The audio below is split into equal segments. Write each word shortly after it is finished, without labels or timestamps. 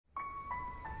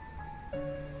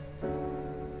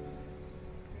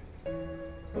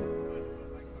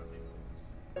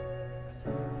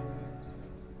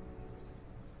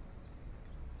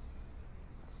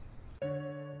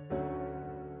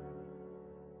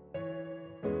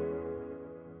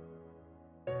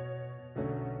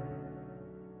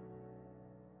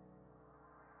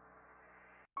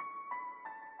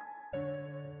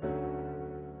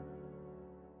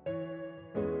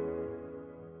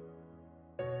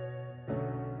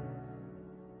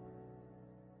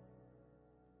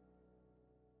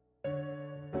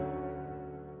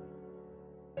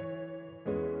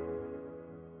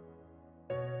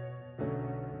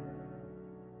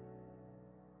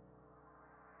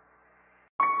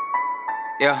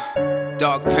Yeah,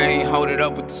 dark pain, hold it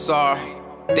up with the sorrow.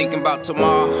 Thinking about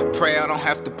tomorrow, I pray I don't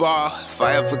have to borrow. If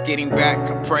I ever get him back,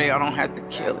 I pray I don't have to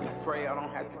kill him.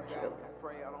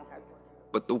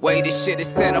 But the way this shit is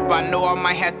set up, I know I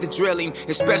might have to drill him.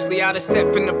 Especially out of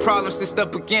set, been the problem since the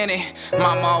beginning.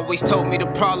 Mama always told me the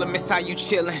problem is how you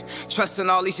chillin'. Trusting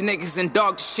all these niggas and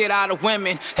dog the shit out of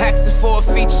women. Asking for a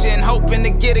feature and hoping to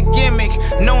get a gimmick.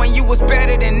 Knowing you was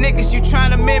better than niggas you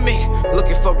trying to mimic.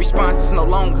 Looking for responses, no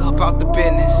longer about the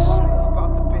business.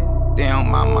 Damn,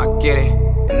 mama, I get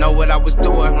it. And know what I was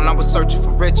doing when I was searching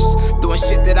for riches. Doing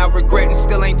shit that I regret and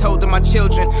still ain't told to my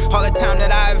children. All the time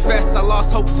that I invest, I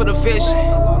lost hope for the vision.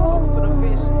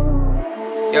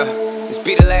 Yeah, this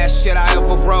be the last shit I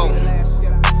ever wrote.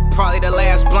 Probably the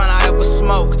last blunt I ever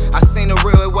smoked. I seen the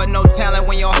real, it wasn't no talent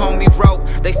when your homie wrote.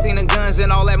 They seen the guns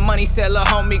and all that money, said lil'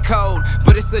 homie cold.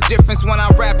 But it's the difference when I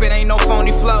rap, it ain't no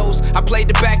phony flows. I played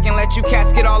the back and let you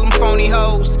casket all them phony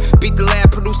hoes. Beat the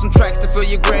lab, produce some tracks to fill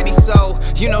your granny's soul.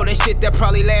 You know that shit that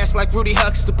probably lasts like Rudy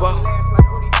Huxtable.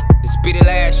 This be the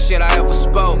last shit I ever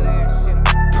spoke.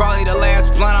 Probably the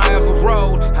last blunt I ever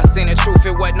rolled. I seen the truth,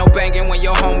 it wasn't no banging when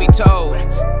your homie told.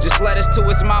 Just letters to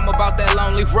his mom about that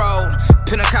lonely road.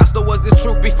 Pentecostal was his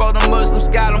truth before the Muslims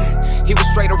got him. He was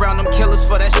straight around them killers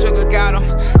for that sugar got him.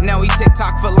 Now he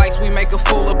TikTok for likes, we make a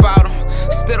fool about him.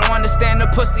 Still don't understand the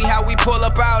pussy, how we pull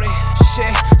up out it.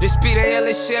 Shit, this be the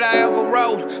illest shit I ever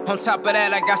wrote. On top of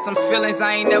that, I got some feelings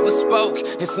I ain't never spoke.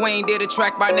 If we ain't did a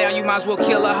track by now, you might as well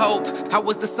kill a hope. I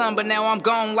was the sun, but now I'm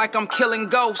gone like I'm killing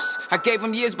ghosts. I gave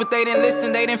them years, but they didn't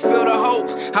listen, they didn't feel the hope.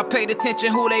 I paid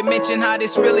attention who they mention, how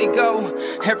this really go.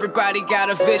 Everybody got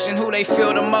a vision, who they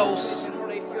feel the most.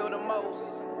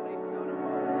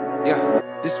 Yeah,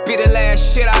 this be the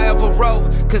last shit I ever wrote.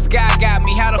 Cause God got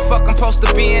me, how the fuck I'm supposed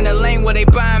to be in a lane where they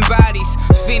buying bodies?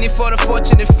 Fiending for the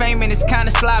fortune and fame and it's kinda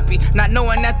sloppy. Not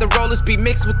knowing that the rollers be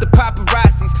mixed with the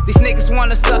paparazzis. These niggas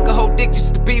wanna suck a whole dick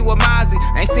just to be with Mozzie.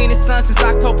 Ain't seen his son since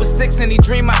October 6th and he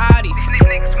dream of Oddies. These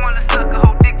niggas wanna suck a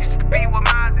whole dick just to be with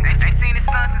Mozzie. Ain't seen his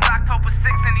son since October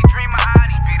 6th and he dream of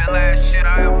Oddies. This be the last shit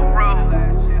I ever wrote.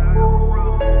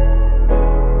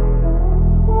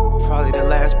 Probably the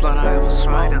last blunt I ever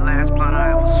smoked. Probably the last blunt I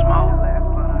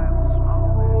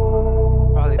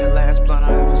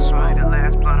ever smoked.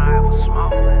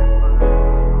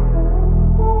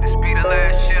 This be the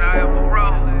last shit I ever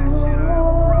wrote.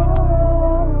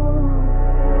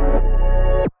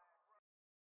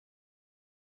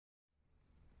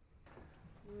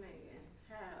 Man,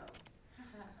 how?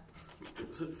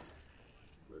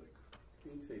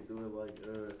 He say do it like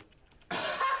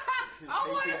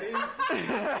Temptations.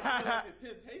 Like the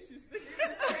Temptations.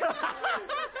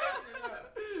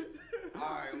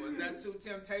 Alright, was that too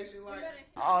temptation like?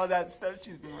 All that stuff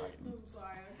she's been writing. I'm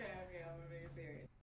sorry.